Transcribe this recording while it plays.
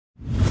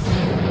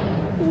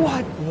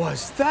What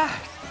was that?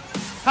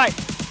 Hi,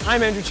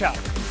 I'm Andrew Chow.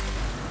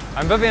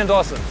 I'm Vivian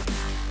Dawson.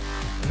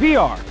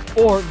 VR,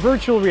 or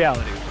virtual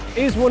reality,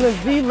 is one of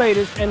the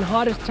latest and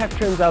hottest tech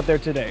trends out there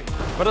today.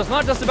 But it's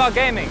not just about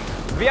gaming.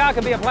 VR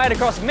can be applied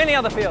across many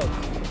other fields.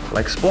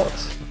 Like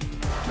sports,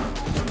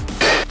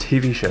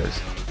 TV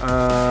shows.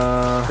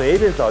 随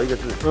便找一个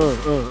字。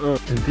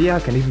And VR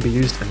can even be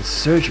used in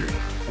surgery.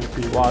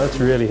 Wow,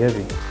 that's really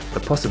heavy. The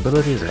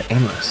possibilities are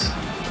endless.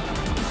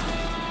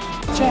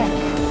 Jack,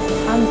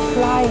 I'm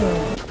flying.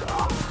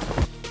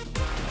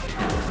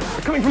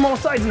 They're coming from all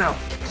sides now.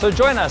 So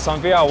join us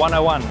on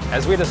VR101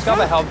 as we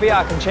discover how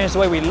VR can change the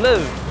way we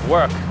live,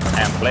 work,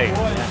 and play.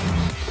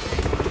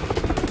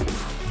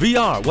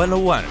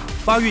 VR101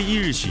 8月1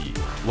日起，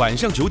晚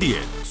上9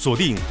点，锁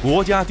定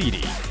国家地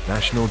理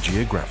National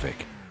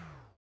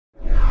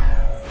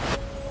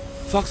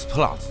Geographic。FOX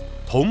Plus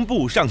同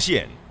步上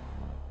线。